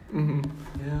 Nice. Hmm.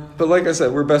 Yeah. But like I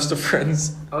said, we're best of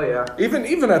friends. Oh, yeah.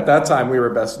 Even at that time, we were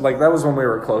best. That was when we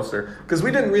were closer. Because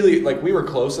we didn't really, we were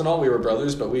close and all. We were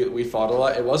brothers, but we fought a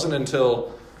lot. It wasn't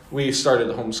until we started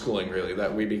homeschooling, really,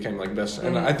 that we became, best.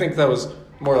 And I think that was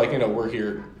more we're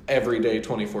here every day,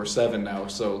 24/7 now.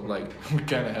 So, We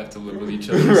kind of have to live with each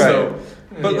other. right. So,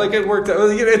 But, yeah. it worked out.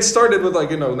 It started with,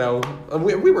 now,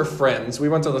 we were friends. We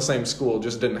went to the same school,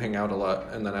 just didn't hang out a lot.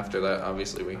 And then after that,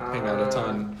 obviously, we hang out a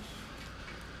ton.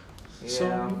 Yeah.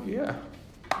 So, yeah.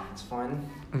 It's fun.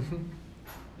 Hmm.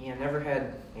 Yeah, never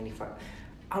had any fight.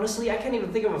 Honestly, I can't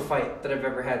even think of a fight that I've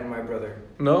ever had with my brother.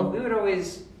 No? We would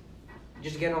always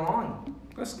just get along.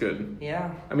 That's good.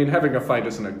 Yeah. I mean, having a fight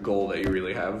isn't a goal that you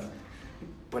really have.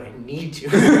 But I need to.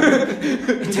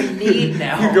 It's a need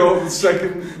now. You go the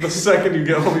second you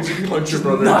get home, you just punch your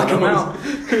brother. Knock in him the out.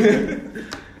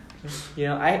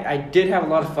 nose. I did have a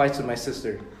lot of fights with my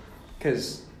sister.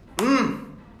 Because,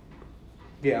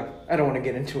 yeah, I don't want to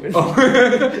get into it. Oh.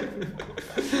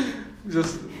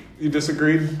 You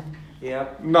disagreed? Yeah.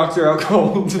 Knocked her out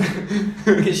cold.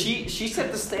 Because she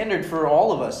set the standard for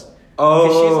all of us. Oh.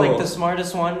 Because she's the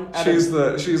smartest one. She's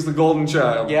the golden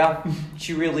child. Yeah,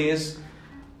 she really is.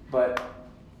 But,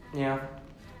 yeah,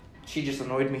 she just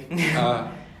annoyed me.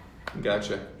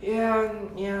 Gotcha.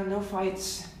 Yeah, no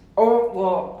fights. Oh,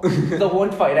 well, the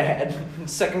one fight I had in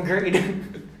second grade.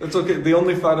 It's okay. The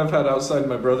only fight I've had outside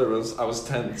my brother was I was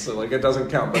 10, so it doesn't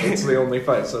count, but it's the only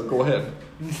fight, so go ahead.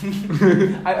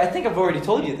 I think I've already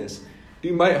told you this.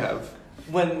 You might have.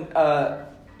 When,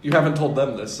 You haven't told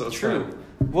them this, so it's true.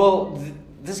 fine. Well,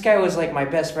 this guy was my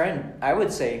best friend, I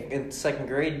would say, in second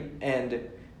grade, and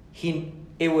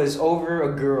it was over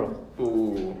a girl.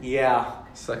 Ooh. Yeah.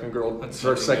 Second girl, That's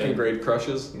her something second good. grade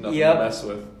crushes, nothing Yep. to mess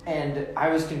with. And I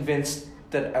was convinced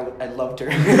that I loved her.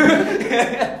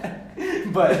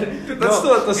 But That's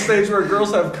still at the stage where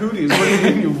girls have cooties. What do you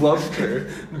mean you loved her?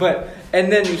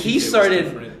 And then he It was started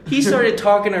different.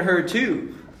 talking to her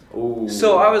too. Ooh.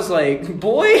 So I was like,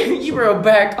 boy, you better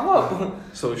back up.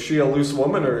 So is she a loose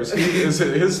woman, or is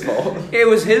it his fault? It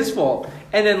was his fault.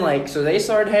 And then so they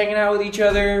started hanging out with each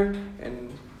other,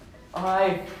 and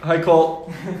Hi, Colt.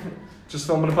 Just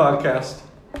filming a podcast.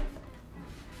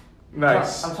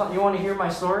 Nice. You want to hear my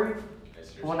story?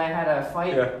 When I had a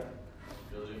fight? Yeah.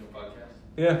 You're doing a podcast?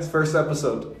 Yeah, it's first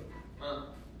episode. Huh.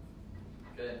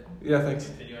 Good. Yeah, thanks.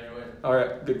 Continue on your way. All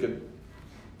right, good.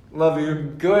 Love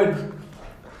you. Good.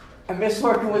 I miss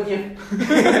working with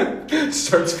you.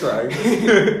 Starts crying.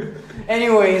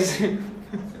 Anyways,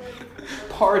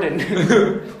 pardon.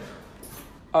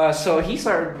 So he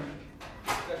started.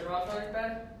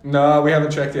 No, we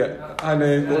haven't checked yet. Hi,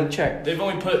 Nate. We'll check. They've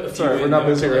only put a few Sorry, we're in not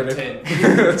there busy for right like now.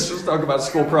 10. Let's just talk about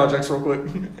school projects real quick.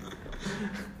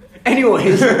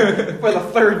 Anyways, for the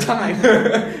third time,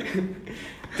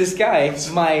 this guy,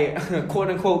 my quote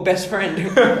unquote best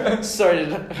friend,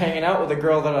 started hanging out with a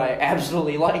girl that I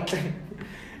absolutely liked.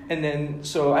 And then,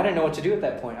 so I didn't know what to do at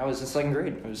that point. I was in second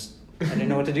grade. I didn't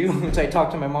know what to do. So I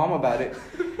talked to my mom about it.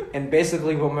 And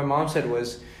basically, what my mom said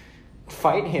was,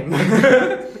 fight him.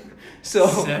 So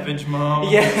Savage mom.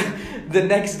 yeah, the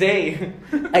next day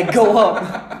I go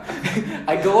up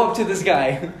to this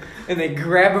guy and they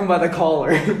grab him by the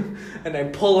collar and I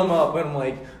pull him up and I'm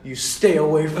like, you stay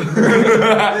away from her.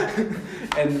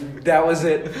 And that was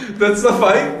it. That's the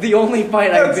fight? The only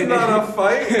fight I've been That's not in. a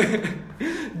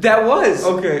fight? That was.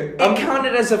 Okay. It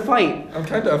counted as a fight. I'm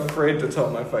kind of afraid to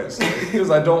tell my fight story because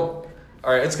I don't.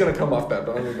 All right, it's gonna come off bad,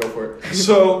 but I'm gonna go for it.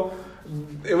 So,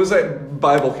 it was at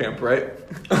Bible camp, right?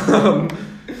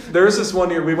 There was this one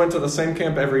year we went to the same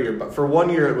camp every year, but for 1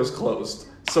 year it was closed.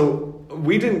 So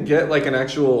we didn't get like an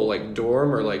actual like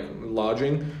dorm or like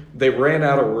lodging. They ran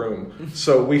out of room,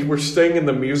 so we were staying in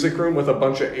the music room with a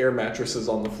bunch of air mattresses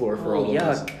on the floor for all of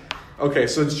us. Yuck. Okay,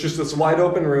 so it's just this wide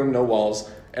open room, no walls.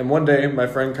 And one day, my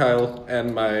friend Kyle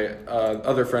and my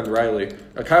other friend Riley,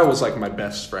 Kyle was like my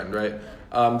best friend, right?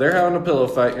 They're having a pillow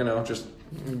fight, you know, just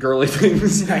girly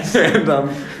things. Nice.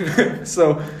 And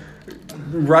so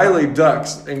Riley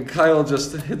ducks, and Kyle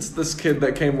just hits this kid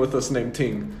that came with us named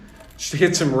Ting. She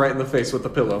hits him right in the face with the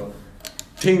pillow.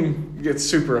 Ting gets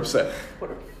super upset. Poor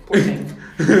thing.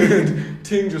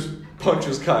 Ting just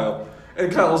punches Kyle.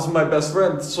 And Kyle's my best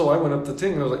friend, so I went up to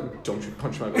Ting and I was like, don't you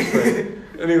punch my best friend.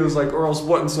 And he was like, or else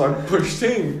what? And so I pushed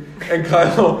Ting. And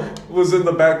Kyle was in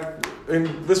the back. And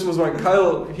this was when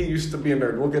Kyle, he used to be a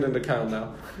nerd. We'll get into Kyle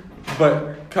now.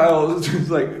 But Kyle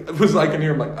was I can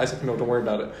hear him like, Isaac, no, don't worry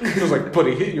about it. He was like, but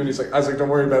he hit you. And he's like, Isaac, don't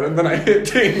worry about it. And then I hit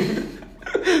Ting.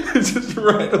 Just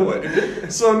right away.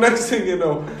 So next thing you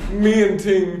know, me and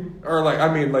Ting are like,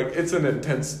 it's an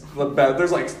intense bad.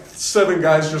 There's like 7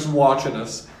 guys just watching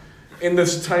us in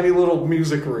this tiny little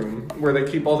music room where they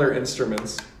keep all their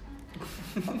instruments.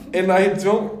 And I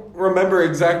don't remember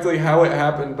exactly how it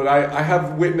happened, but I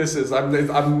have witnesses.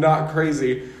 I'm not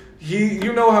crazy.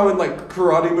 You know how in like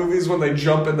karate movies when they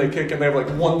jump and they kick and they have like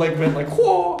one leg bent like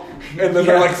whoa, and then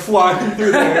they're like flying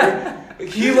through the air.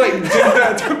 He like did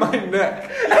that to my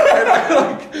neck, and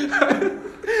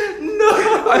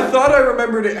I thought I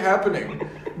remembered it happening.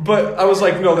 But I was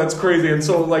like, no, that's crazy. And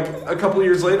so, like, a couple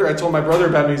years later, I told my brother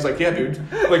about it, and he's like, yeah, dude,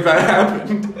 like, that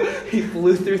happened. He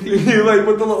flew through the... He, like,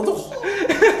 with the little...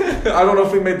 I don't know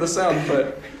if he made the sound,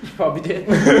 but... He probably did.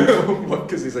 What,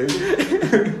 because he's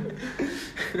Asian?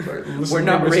 Right, We're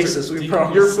not racist, we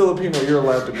promise. You're Filipino, you're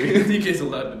allowed to be. DK's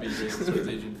allowed to be racist with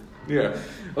Asian. Yeah.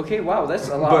 Okay, wow, that's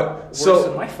a lot worse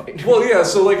than my fight. Well, yeah,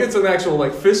 so, like, it's an actual,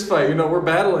 like, fist fight, you know, we're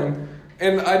battling...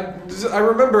 And I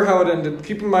remember how it ended.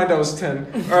 Keep in mind I was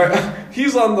 10. All right,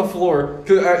 he's on the floor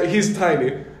because he's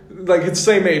tiny, like his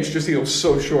same age, just he was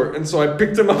so short. And so I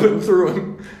picked him up and threw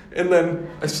him, and then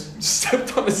I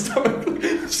stepped on his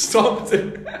stomach, stomped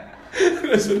it,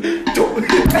 and I said, "Don't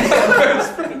hit my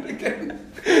best friend again."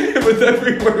 And with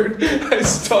every word, I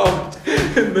stomped,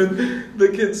 and then the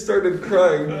kid started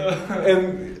crying,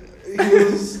 and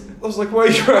I was like, "Why are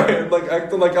you crying?" Like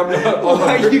acting like I'm not.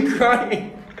 Why are you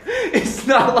crying? It's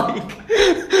not like...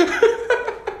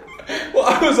 Well,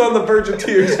 I was on the verge of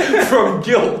tears from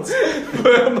guilt. So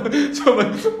I'm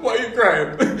like, why are you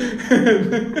crying?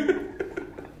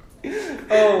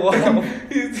 Oh, wow.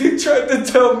 He tried to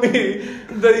tell me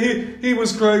that he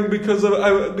was crying because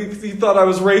he thought I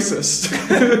was racist.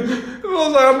 I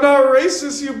was like, I'm not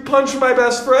racist. You punched my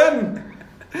best friend.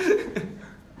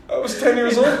 I was 10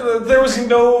 years old. There was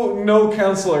no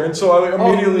counselor, and so I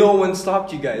immediately... no one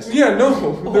stopped you guys. Yeah,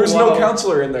 no. There was wow. no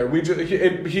counselor in there.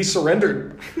 He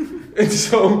surrendered. And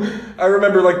so I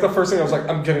remember, like, the first thing I was like,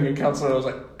 I'm getting a counselor. I was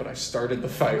like, but I started the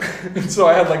fight. And so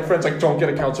I had, like, friends like, don't get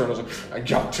a counselor. And I was like, I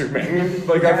got to, man.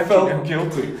 Like, I felt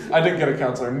guilty. I didn't get a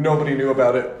counselor. Nobody knew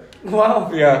about it. Wow.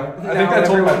 Yeah. I think I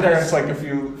told my everyone parents, does. like, a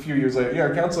few years later. Yeah,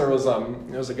 our counselor was,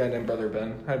 it was a guy named Brother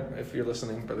Ben. Hi, if you're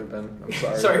listening, Brother Ben, I'm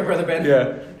sorry. Sorry, Brother Ben.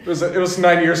 Yeah. It was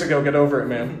 9 years ago. Get over it,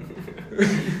 man.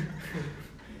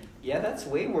 Yeah, that's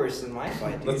way worse than my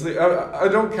fight, dude. That's I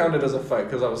don't count it as a fight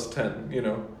because I was 10, you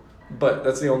know. But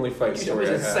that's the only fight Dude, story it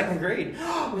I was in have. second grade.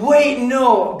 Wait,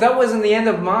 no, that wasn't the end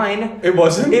of mine. It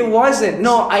wasn't? It wasn't.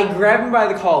 No, I grabbed him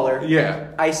by the collar.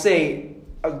 Yeah. I say,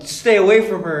 stay away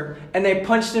from her, and I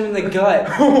punched him in the gut.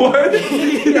 What?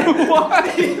 Yeah.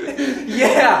 Why?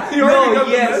 Yeah. You already got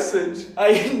yes. the message.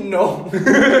 I know.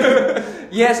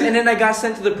 Yes, and then I got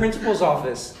sent to the principal's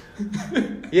office.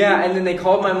 Yeah, and then they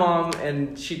called my mom,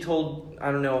 and she told,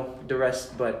 I don't know the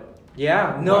rest, but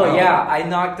yeah. No, Wow. yeah, I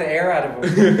knocked the air out of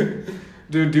him.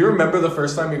 Dude, do you remember the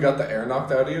first time you got the air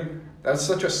knocked out of you? That's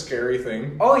such a scary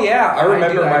thing. Oh, yeah. I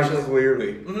remember do, mine actually.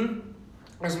 clearly. Mm-hmm.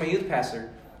 That was my youth pastor.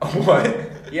 What?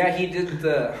 Yeah,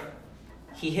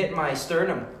 he hit my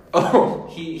sternum. Oh.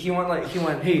 He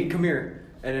went, hey, come here.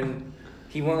 And then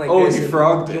he went like Oh, this. he and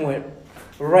frogged He it. went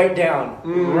right down.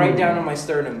 Mm. Right down on my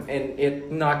sternum. And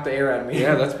it knocked the air out of me.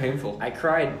 Yeah, that's painful. I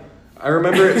cried. I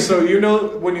remember it. So, you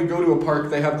know, when you go to a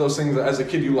park, they have those things that as a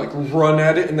kid you like run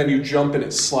at it and then you jump and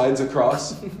it slides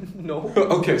across. No.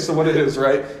 Okay, so what it is,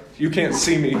 right? You can't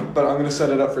see me, but I'm going to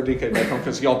set it up for DK back home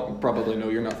because y'all probably know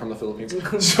you're not from the Philippines.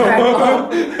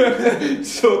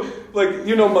 So, like,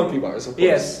 you know monkey bars, of course.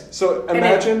 Yes. So And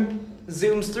imagine,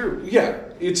 Zooms through. yeah,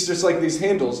 it's just like these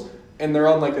handles and they're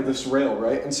on like this rail,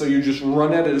 right? And so you just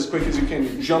run at it as quick as you can,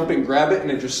 you jump and grab it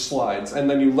and it just slides. And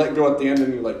then you let go at the end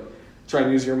and you like try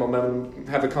and use your momentum,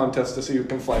 have a contest to see who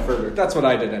can fly further. That's what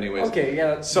I did anyways. Okay,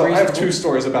 yeah. That's So I have reasonable. 2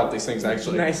 stories about these things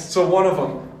actually. Nice. So one of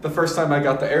them, the first time I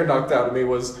got the air knocked out of me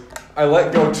was I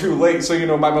let go too late. So you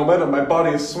know my momentum, my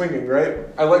body is swinging, right?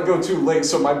 I let go too late,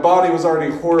 so my body was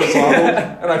already horizontal,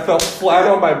 and I fell flat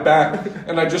on my back.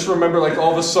 And I just remember like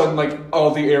all of a sudden like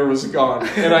all the air was gone,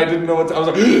 and I didn't know what I was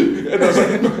like. And I was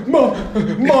like,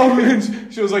 Mom,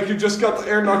 and she was like, you just got the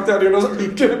air knocked out of you. And I was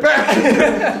like, get it back.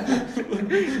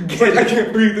 It's like, I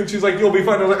can't breathe. And she's like, you'll be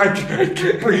fine. I was like, I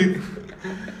can't breathe.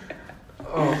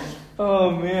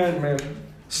 Oh, man. Man.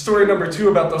 Story number 2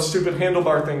 about those stupid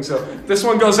handlebar things. So this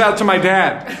one goes out to my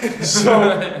dad. So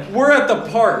we're at the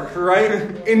park, right?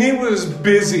 And he was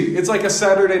busy. It's like a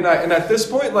Saturday night. And at this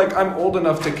point, like I'm old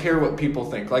enough to care what people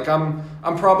think. Like I'm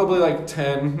probably like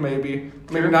 10, maybe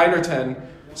 9 or 10.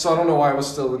 So I don't know why I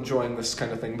was still enjoying this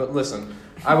kind of thing. But listen,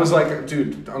 I was like,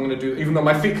 dude, I'm going to do, even though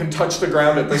my feet can touch the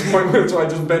ground at this point, so I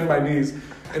just bend my knees.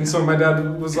 And so my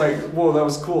dad was like, whoa, that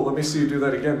was cool. Let me see you do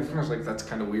that again. And I was like, that's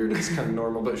kind of weird. It's kind of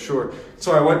normal, but sure.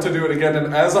 So I went to do it again.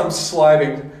 And as I'm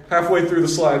sliding, halfway through the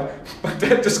slide, my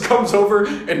dad just comes over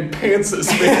and pantses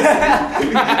me.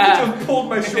 He just pulled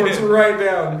my shorts right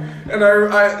down. And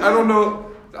I don't know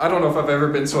if I've ever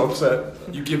been so upset.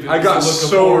 You give it I got this look of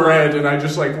so horror. red and I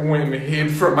just like went and hid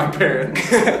from my parents.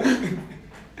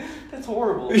 That's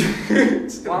horrible.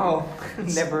 Wow.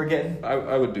 Never again.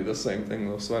 I would do the same thing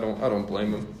though, so I don't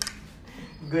blame him.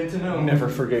 Good to know. Never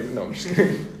forgave. No, I'm just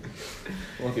kidding.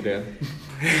 Lucky dad.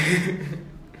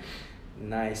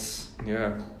 Nice.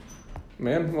 Yeah.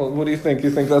 Man, well, what do you think?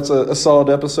 You think that's a solid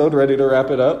episode, ready to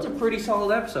wrap it up? It's a pretty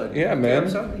solid episode. Yeah, Good man.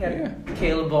 episode. We had Yeah.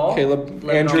 Caleb Ball. Caleb,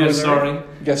 Let Andrew know was starring.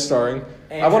 guest starring.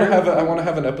 I Andrew. want to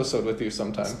have an episode with you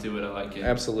sometime. Let's do it. I like it.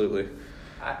 Absolutely.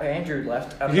 Andrew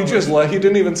left. I don't He know just what- left. He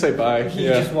didn't even say bye. He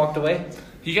Yeah. just walked away.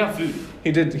 He got food.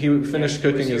 He did. He finished Yeah, he was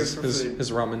cooking here his, for his, food. his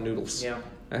ramen noodles. Yeah.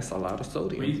 That's a lot of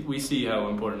sodium. We see how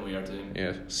important we are to him.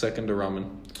 Yeah, second to ramen.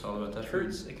 It's all about that It food.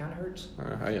 hurts. It kind of hurts.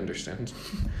 I understand.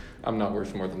 I'm not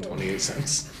worth more than 28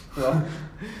 cents. Well,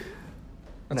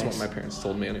 That's Nice. what my parents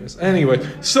told me, anyways. Anyway,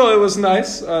 so it was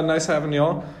nice, nice having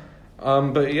y'all.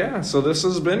 But yeah, so this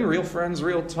has been Real Friends,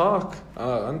 Real Talk.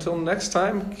 Until next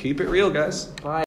time, keep it real, guys. bye.